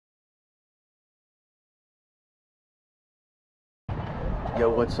Yo,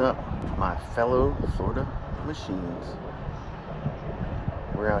 what's up, my fellow Florida machines?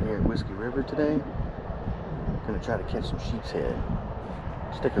 We're out here at Whiskey River today. Gonna try to catch some sheephead.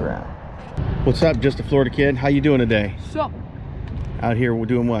 Stick around. What's up, Just a Florida Kid? How you doing today? Sup? Out here, we're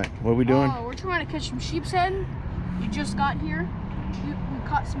doing what? What are we doing? We're trying to catch some sheephead. You just got here. We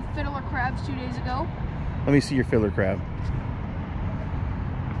caught some fiddler crabs 2 days ago. Let me see your fiddler crab.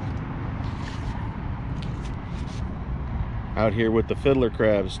 Out here with the fiddler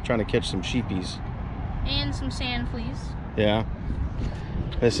crabs, trying to catch some sheepies. And some sand fleas. Yeah.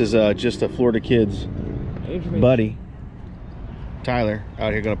 This is Just a Florida Kid's buddy, Tyler,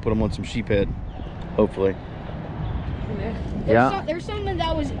 out here gonna put them on some sheephead, hopefully. There's something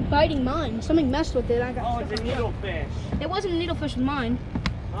that was biting mine. Something messed with it. I got. Oh, it's a needlefish. It wasn't a needlefish with mine.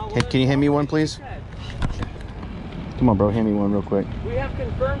 Hey, can you hand me one, please? Come on, bro, hand me one real quick. We have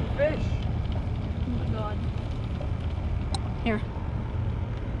confirmed fish. Oh my god. Here.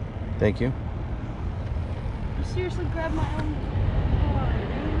 Thank you. I seriously grabbed my own.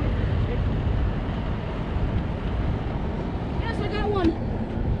 Yes, I got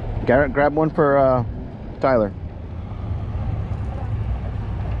one. Grab one for Tyler.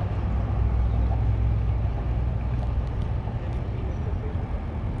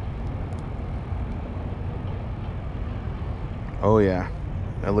 Oh yeah,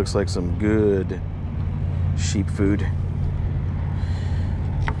 that looks like some good sheep food.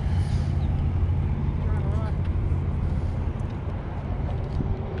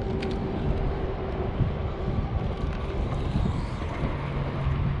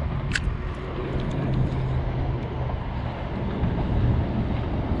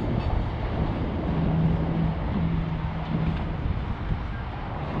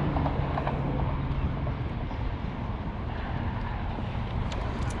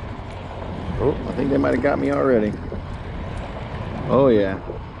 Oh, I think they might have got me already. Oh yeah,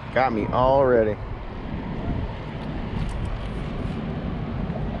 got me already.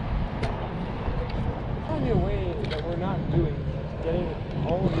 Find a way that we're not doing, getting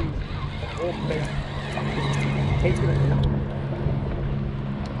all of these old fish, taking them out.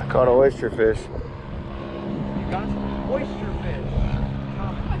 I caught an oyster fish. You got some oyster fish.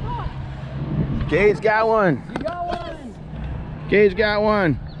 Oh my god! Gage got one. You got one. Gage got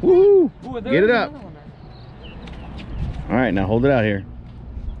one. Woo! Ooh, Get it up. All right, now hold it out here.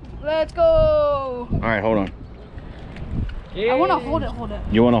 Let's go. All right, hold on. Yeah. I want to hold it.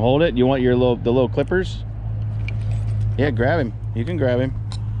 You want to hold it? You want your the little clippers? Yeah, grab him. You can grab him.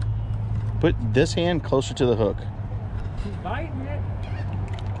 Put this hand closer to the hook. He's biting it.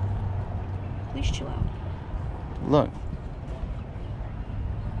 Please chill out. Look.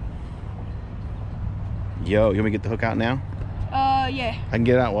 Yo, you want me to get the hook out now? Yeah. I can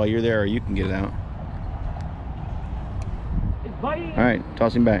get it out while you're there, or you can get it out. It's biting. All right,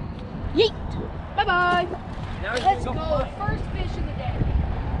 toss him back. Yeet. Bye bye. Now he's Let's gonna go. fly. First fish of the day.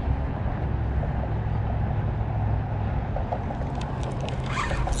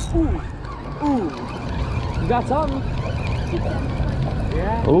 Ooh. You got something?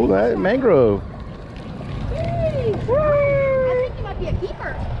 Yeah. Oh, that mangrove. I think he might be a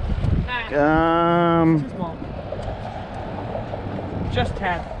keeper. Too small. Just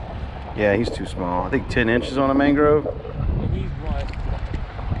 10. Yeah, he's too small. I think 10 inches on a mangrove. He's what?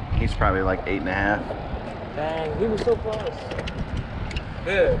 He's probably like 8.5. Dang, he was so close.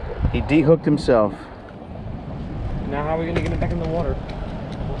 Good. He de-hooked himself. Now how are we gonna get him back in the water?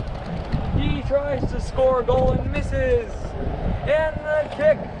 He tries to score a goal and misses. And the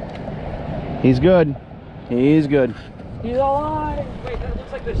kick. He's good. He's good. He's alive. Wait, that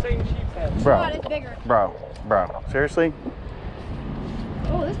looks like the same sheep's head. Bro. God, it's bigger. Bro. Seriously?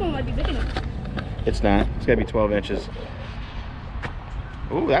 Oh, this one might be big enough. It's not. It's gotta be 12 inches.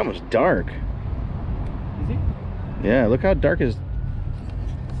 Ooh, that one's dark. Is he? Yeah, look how dark he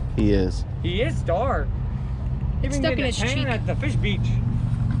is. He is dark. It's stuck in his cheek. At the fish beach.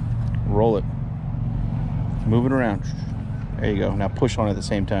 Roll it. Move it around. There you go. Now push on it at the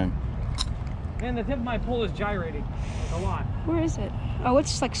same time. Man, the tip of my pole is gyrating. Like a lot. Where is it? Oh, it's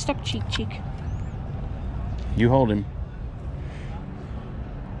just like stuck cheek. You hold him.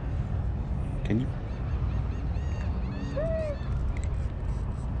 Can you?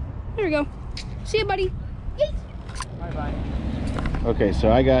 There we go. See you, buddy. Yeet. Bye-bye. Okay,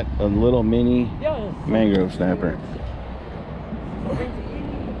 so I got a little mini Yo. mangrove snapper.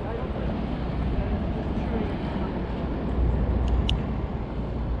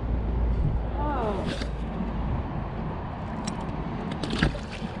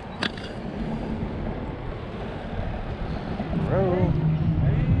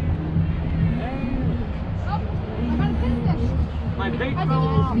 My bait fell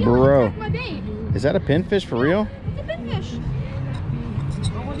Bro. Attack my bait. Is that a pinfish for real? It's a pinfish.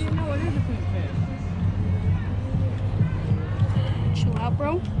 Well, what do you know? It is a pinfish. Chill out,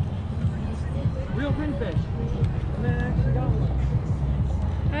 bro. Real pinfish. And then I actually got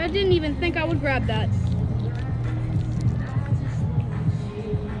one. I didn't even think I would grab that.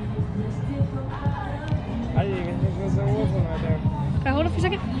 I didn't even think there was one right there. Can I hold it for a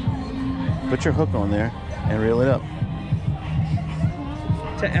second? Put your hook on there and reel it up.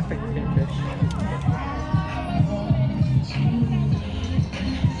 It's an epic pinfish.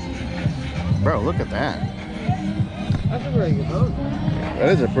 Bro, look at that. That's a very good boat. That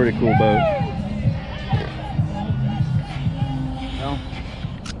is a pretty cool boat. Well,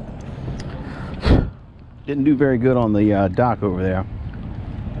 didn't do very good on the dock over there.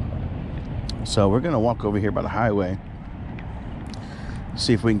 So we're gonna walk over here by the highway.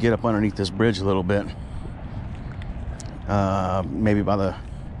 See if we can get up underneath this bridge a little bit. Maybe by the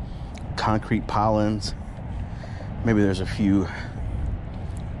concrete pilings. Maybe there's a few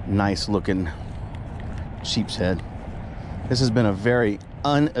nice looking sheephead. This has been a very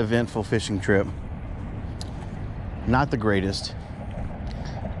uneventful fishing trip. Not the greatest.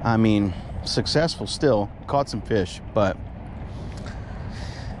 I mean, successful still. Caught some fish, but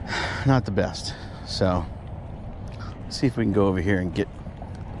not the best. So let's see if we can go over here and get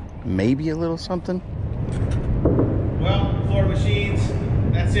maybe a little something. Well, Florida Machines,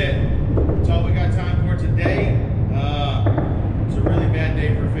 that's it. That's all we got time for today. It's a really bad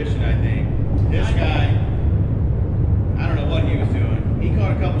day for fishing, I think. This guy, I don't know what he was doing. He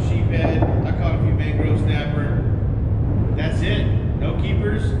caught a couple sheephead. I caught a few mangrove snapper. That's it. No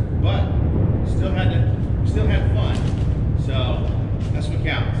keepers, but still had fun. So that's what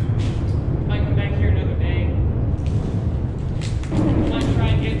counts. Might come back here another day. Might try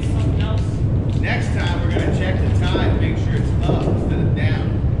and get something else. Next time we're gonna check the tide, make sure it's up instead of down.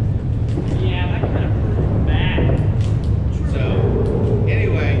 Yeah, that kind of proved bad. So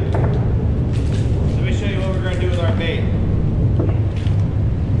anyway, let me show you what we're gonna do with our bait.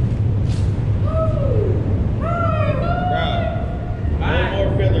 Bro, no more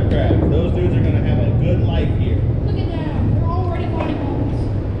fiddler crabs. Those dudes are gonna have a good life here. Look at that. They're already body balls.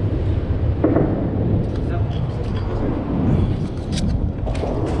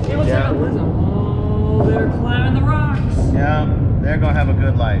 It looks like a lizard. Oh, they're climbing the rocks. Yeah, they're gonna have a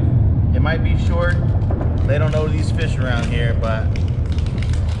good life. It might be short. They don't know these fish around here, but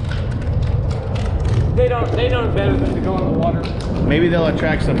They know better than to go in the water. maybe they'll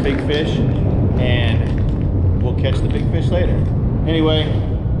attract some big fish and we'll catch the big fish later. Anyway,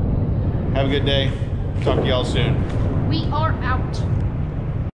 have a good day. Talk to y'all soon. We are out.